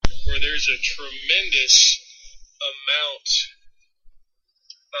there's a tremendous amount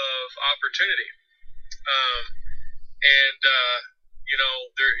of opportunity.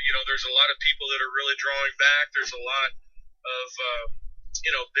 There's a lot of people that are really drawing back. There's a lot of,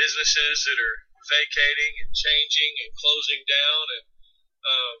 businesses that are vacating and changing and closing down. And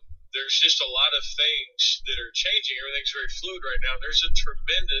there's just a lot of things that are changing. Everything's very fluid right now. There's a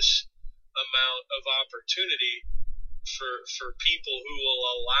tremendous amount of opportunity for people who will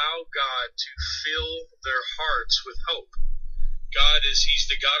allow God to fill their hearts with hope. He's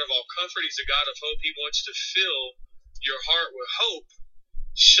the God of all comfort. He's the God of hope. He wants to fill your heart with hope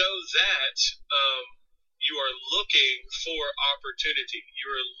so that you are looking for opportunity. You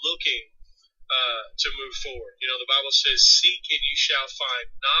are looking to move forward. The Bible says, seek and you shall find,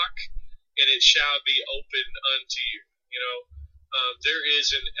 knock and it shall be opened unto you. There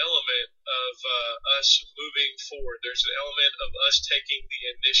is an element of us moving forward. There's an element of us taking the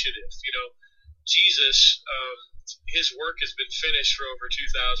initiative. Jesus, his work has been finished for over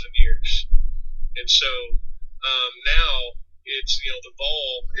 2,000 years. And so now it's, the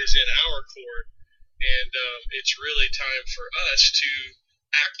ball is in our court, and it's really time for us to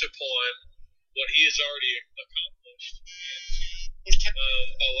act upon what he has already accomplished and to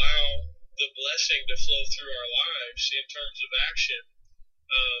allow the blessing to flow through our lives in terms of action,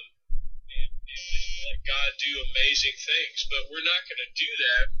 and let God do amazing things. But we're not going to do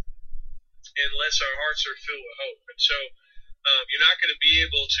that unless our hearts are filled with hope. And so you're not going to be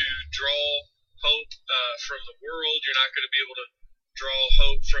able to draw hope from the world. You're not going to be able to draw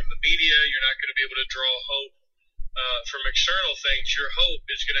hope from the media. You're not going to be able to draw hope from external things. Your hope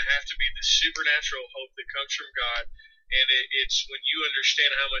is going to have to be the supernatural hope that comes from God, and it's when you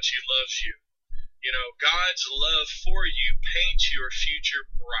understand how much he loves you. God's love for you paints your future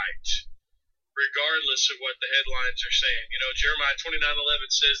bright, regardless of what the headlines are saying. Jeremiah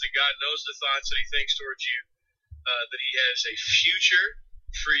 29:11 says that God knows the thoughts that he thinks towards you, that he has a future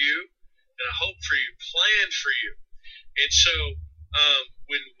for you and a hope for you, planned for you. And so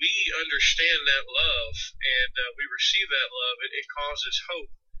when we understand that love and we receive that love, it causes hope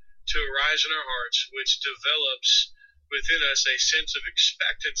to arise in our hearts, which develops within us a sense of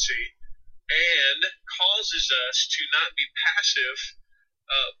expectancy and causes us to not be passive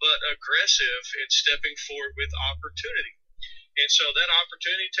but aggressive in stepping forward with opportunity. And so that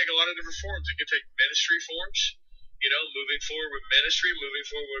opportunity can take a lot of different forms. It can take ministry forms, moving forward with ministry, moving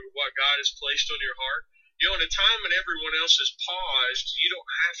forward with what God has placed on your heart. In a time when everyone else is paused, you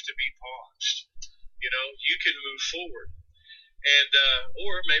don't have to be paused. You can move forward. And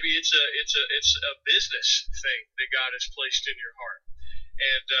or maybe it's a business thing that God has placed in your heart.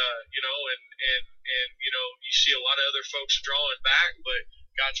 And you see a lot of other folks drawing back, but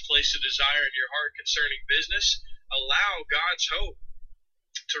God's placed a desire in your heart concerning business. Allow God's hope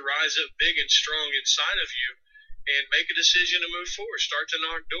to rise up big and strong inside of you, and make a decision to move forward. Start to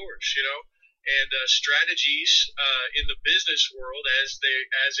knock doors, and strategies in the business world, as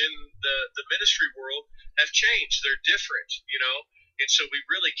in the ministry world, have changed. They're different, and so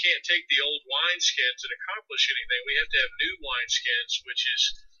we really can't take the old wineskins and accomplish anything. We have to have new wineskins, which is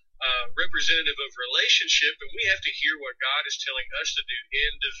representative of relationship, and we have to hear what God is telling us to do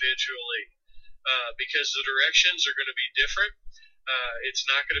individually, because the directions are going to be different. It's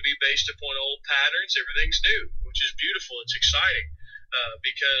not going to be based upon old patterns. Everything's new, which is beautiful. It's exciting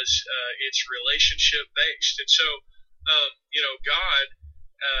because it's relationship based. And so, God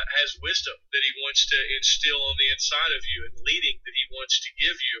has wisdom that he wants to instill on the inside of you, and leading that he wants to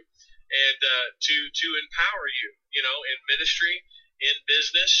give you, and to empower you, in ministry, in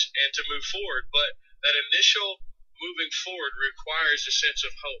business, and to move forward. But that initial moving forward requires a sense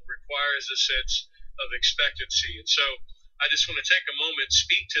of hope, requires a sense of expectancy. And so I just want to take a moment and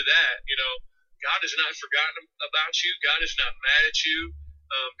speak to that. God has not forgotten about you. God is not mad at you.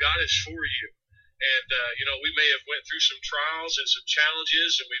 God is for you. And, we may have went through some trials and some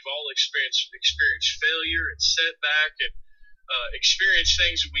challenges, and we've all experienced failure and setback, and experienced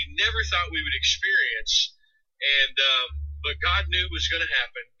things that we never thought we would experience. And but God knew was going to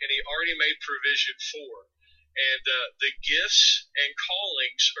happen, and he already made provision for. And the gifts and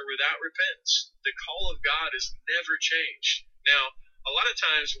callings are without repentance. The call of God has never changed. Now, a lot of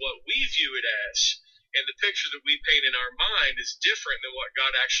times what we view it as, and the picture that we paint in our mind, is different than what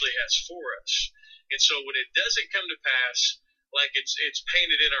God actually has for us. And so when it doesn't come to pass like it's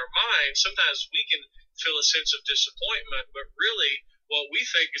painted in our mind, sometimes we can feel a sense of disappointment, but really what we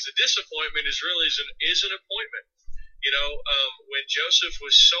think is a disappointment is really is an appointment. When Joseph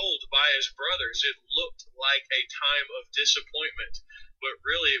was sold by his brothers, it looked like a time of disappointment, but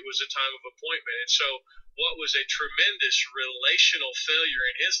really it was a time of appointment. And so what was a tremendous relational failure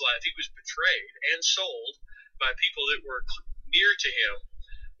in his life. He was betrayed and sold by people that were near to him,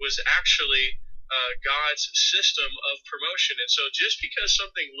 was actually God's system of promotion. And so just because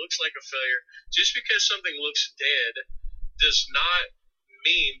something looks like a failure, just because something looks dead, does not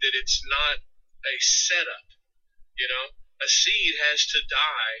mean that it's not a setup. A seed has to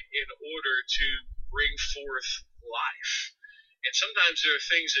die in order to bring forth life. And sometimes there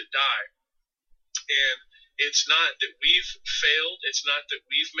are things that die. And it's not that we've failed. It's not that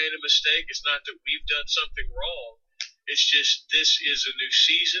we've made a mistake. It's not that we've done something wrong. It's just this is a new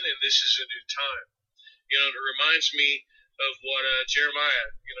season and this is a new time. It reminds me of what Jeremiah,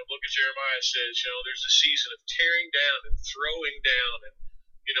 book of Jeremiah says. There's a season of tearing down and throwing down and,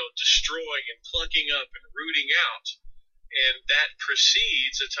 destroying and plucking up and rooting out. And that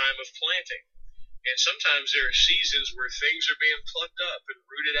precedes a time of planting. And sometimes there are seasons where things are being plucked up and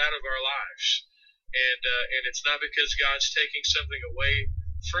rooted out of our lives. And it's not because God's taking something away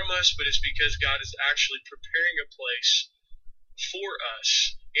from us, but it's because God is actually preparing a place for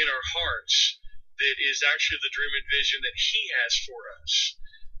us in our hearts that is actually the dream and vision that He has for us.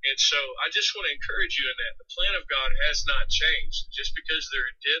 And so I just want to encourage you in that. The plan of God has not changed. Just because there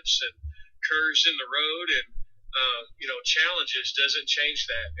are dips and curves in the road and challenges doesn't change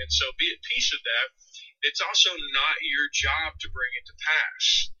that. And so be at peace with that. It's also not your job to bring it to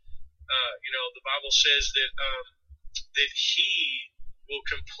pass. The Bible says that He will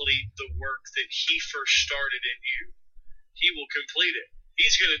complete the work that He first started in you. He will complete it.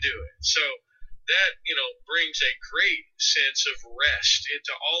 He's going to do it. So that, brings a great sense of rest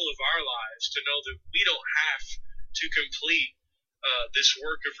into all of our lives to know that we don't have to complete this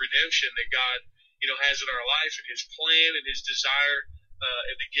work of redemption that God, has in our life and His plan and His desire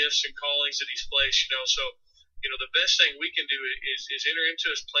and the gifts and callings that He's placed. So the best thing we can do is enter into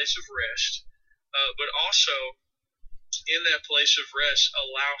His place of rest, but also in that place of rest,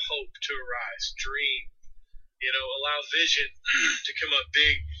 allow hope to arise, dream, allow vision to come up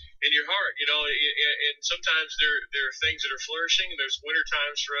big in your heart, and sometimes there are things that are flourishing, and there's winter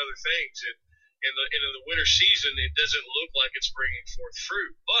times for other things, and in the winter season, it doesn't look like it's bringing forth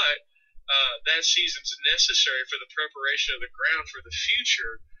fruit, but that season's necessary for the preparation of the ground for the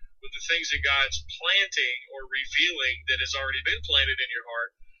future, with the things that God's planting or revealing that has already been planted in your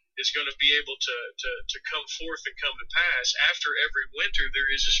heart is going to be able to come forth and come to pass. After every winter, there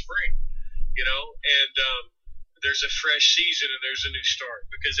is a spring, and there's a fresh season and there's a new start,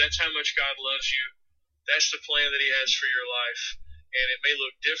 because that's how much God loves you. That's the plan that He has for your life. And it may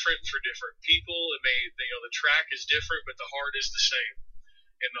look different for different people. It may, the track is different, but the heart is the same.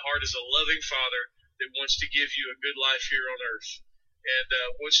 And the heart is a loving Father that wants to give you a good life here on earth, and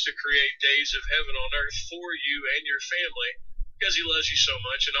wants to create days of heaven on earth for you and your family, because He loves you so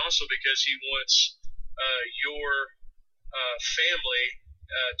much, and also because He wants your family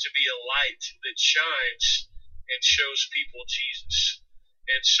to be a light that shines and shows people Jesus.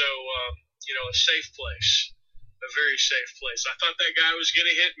 And so, a safe place, a very safe place. I thought that guy was going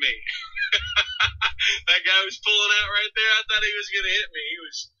to hit me. That guy was pulling out right there. I thought he was going to hit me. He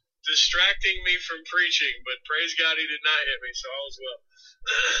was distracting me from preaching, but praise God, he did not hit me, so all is well.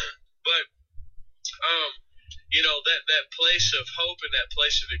 But, that place of hope and that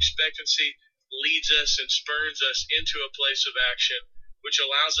place of expectancy leads us and spurns us into a place of action, which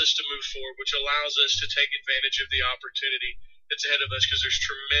allows us to move forward, which allows us to take advantage of the opportunity that's ahead of us, because there's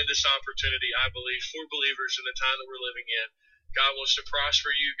tremendous opportunity, I believe, for believers in the time that we're living in. God wants to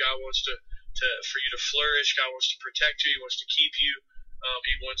prosper you. God wants for you to flourish. God wants to protect you. He wants to keep you.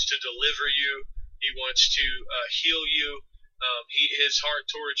 He wants to deliver you. He wants to heal you. His heart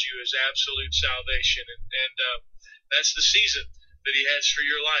towards you is absolute salvation, and that's the season that He has for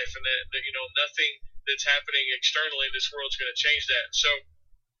your life, and that nothing that's happening externally in this world is going to change that. So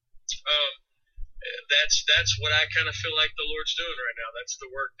that's what I kind of feel like the Lord's doing right now. That's the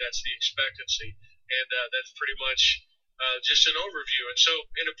work. That's the expectancy, and that's pretty much just an overview. And so,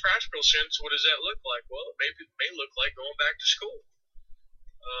 in a practical sense, what does that look like? Well, it may look like going back to school.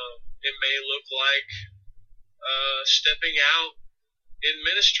 It may look like stepping out in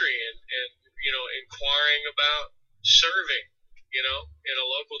ministry and inquiring about serving, in a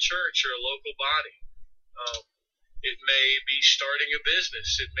local church or a local body. It may be starting a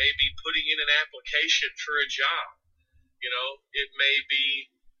business. It may be putting in an application for a job. It may be,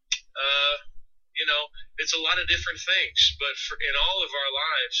 it's a lot of different things. But in all of our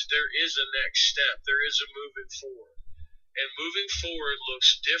lives, there is a next step. There is a moving forward. And moving forward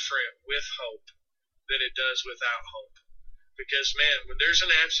looks different with hope than it does without hope. Because, man, when there's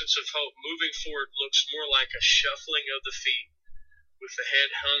an absence of hope, moving forward looks more like a shuffling of the feet with the head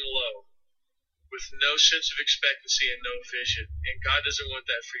hung low. with no sense of expectancy and no vision. And God doesn't want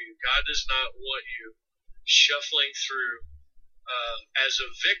that for you. God does not want you shuffling through as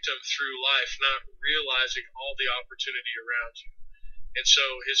a victim through life, not realizing all the opportunity around you. And so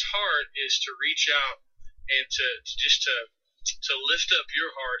his heart is to reach out and to lift up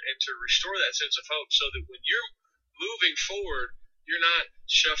your heart and to restore that sense of hope, so that when you're moving forward, you're not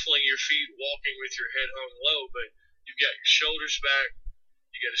shuffling your feet, walking with your head hung low, but you've got your shoulders back,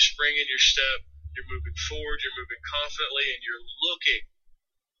 you got a spring in your step, you're moving forward, you're moving confidently, and you're looking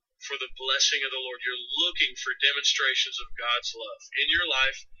for the blessing of the Lord. You're looking for demonstrations of God's love in your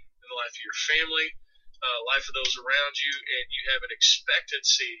life, in the life of your family, life of those around you, and you have an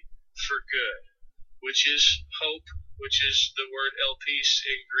expectancy for good, which is hope, which is the word elpis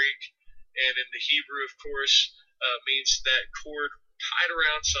in Greek, and in the Hebrew, of course, means that cord tied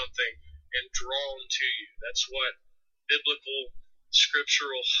around something and drawn to you. That's what biblical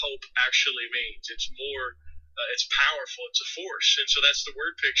scriptural hope actually means. It's more, it's powerful, it's a force. And so that's the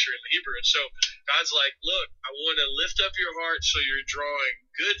word picture in the Hebrew. And so God's like, look, I want to lift up your heart so you're drawing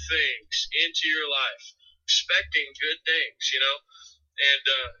good things into your life, expecting good things,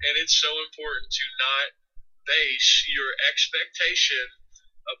 and it's so important to not base your expectation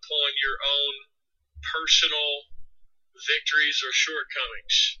upon your own personal victories or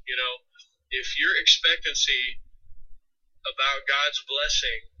shortcomings. If your expectancy about God's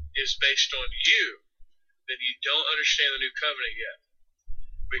blessing is based on you, then you don't understand the new covenant yet.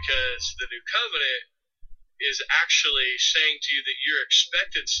 Because the new covenant is actually saying to you that your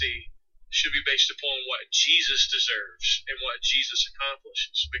expectancy should be based upon what Jesus deserves and what Jesus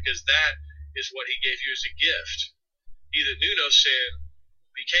accomplishes, because that is what he gave you as a gift. He that knew no sin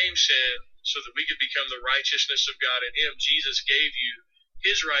became sin so that we could become the righteousness of God in him. Jesus gave you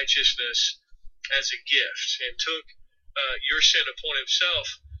his righteousness as a gift and took your sin upon himself.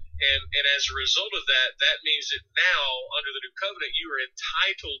 And as a result of that, that means that now, under the new covenant, you are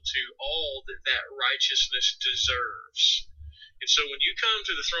entitled to all that that righteousness deserves. And so when you come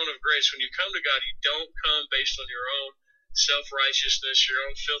to the throne of grace, when you come to God, you don't come based on your own self-righteousness, your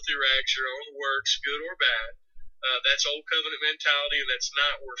own filthy rags, your own works, good or bad. That's old covenant mentality, and that's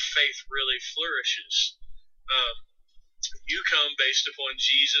not where faith really flourishes. You come based upon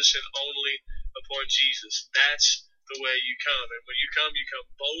Jesus and only upon Jesus. That's the way you come. And when you come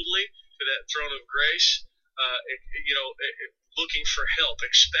boldly to that throne of grace, looking for help,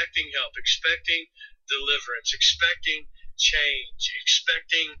 expecting deliverance, expecting change,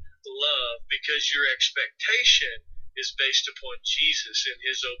 expecting love, because your expectation is based upon Jesus and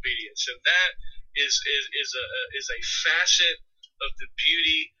his obedience. And that is a facet of the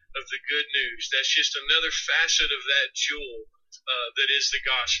beauty of the good news. That's just another facet of that jewel that is the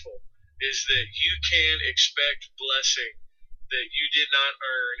gospel, is that you can expect blessing that you did not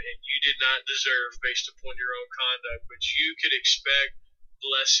earn and you did not deserve based upon your own conduct, but you could expect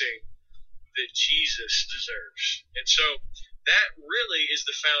blessing that Jesus deserves. And so that really is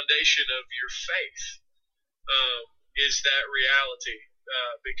the foundation of your faith, is that reality,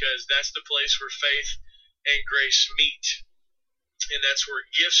 because that's the place where faith and grace meet. And that's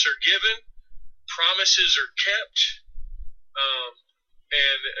where gifts are given, promises are kept,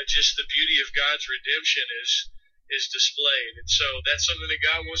 and just the beauty of God's redemption is displayed. And so that's something that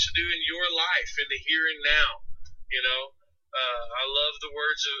God wants to do in your life, in the here and now. I love the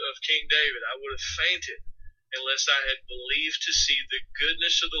words of King David. I would have fainted unless I had believed to see the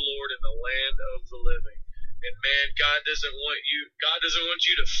goodness of the Lord in the land of the living. And man, God doesn't want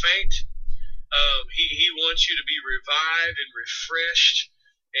you to faint. He wants you to be revived and refreshed,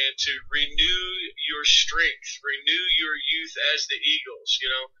 and to renew your strength, renew your youth as the eagles,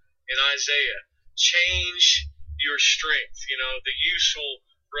 in Isaiah. Change your strength. The youthful,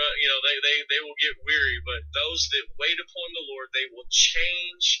 they will get weary, but those that wait upon the Lord, they will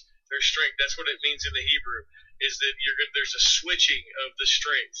change their strength. That's what it means in the Hebrew, is that there's a switching of the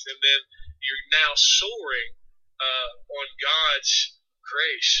strength, and then you're now soaring on God's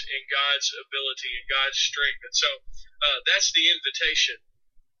grace and God's ability and God's strength. And so that's the invitation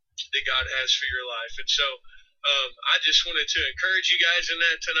that God has for your life. And so I just wanted to encourage you guys in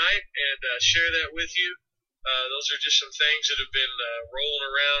that tonight and share that with you. Those are just some things that have been rolling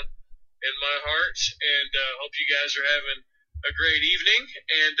around in my heart, and hope you guys are having a great evening.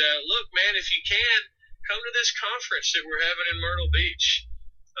 And look, man, if you can, come to this conference that we're having in Myrtle Beach.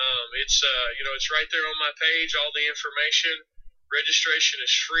 It's right there on my page, all the information. Registration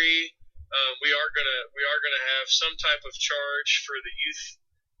is free. We are gonna have some type of charge for the youth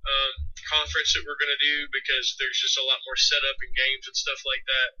conference that we're gonna do, because there's just a lot more setup and games and stuff like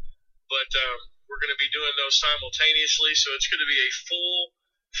that. But we're gonna be doing those simultaneously, so it's gonna be a full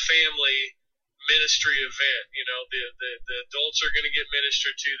family ministry event. The adults are going to get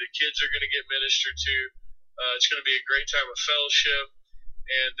ministered to, the kids are going to get ministered to. It's going to be a great time of fellowship.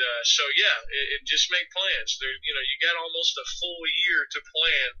 And so, yeah, and just make plans. You got almost a full year to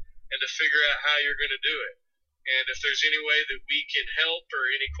plan and to figure out how you're going to do it. And if there's any way that we can help or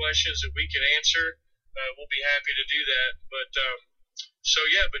any questions that we can answer, we'll be happy to do that.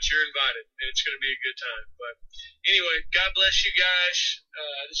 But you're invited, and it's going to be a good time. But anyway, God bless you guys.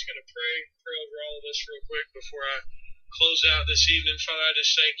 I'm just going to pray over all of this real quick before I close out this evening. Father, I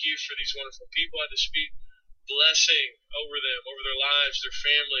just thank you for these wonderful people. I just speak blessing over them, over their lives, their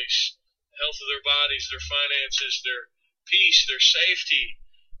families, the health of their bodies, their finances, their peace, their safety,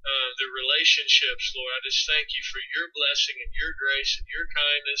 their relationships, Lord. I just thank you for your blessing and your grace and your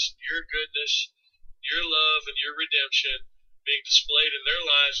kindness, your goodness, your love and your redemption being displayed in their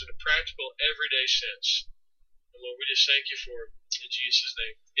lives in a practical, everyday sense. And Lord, we just thank you for it. In Jesus'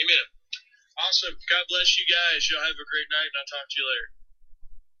 name, amen. Awesome. God bless you guys. Y'all have a great night, and I'll talk to you later.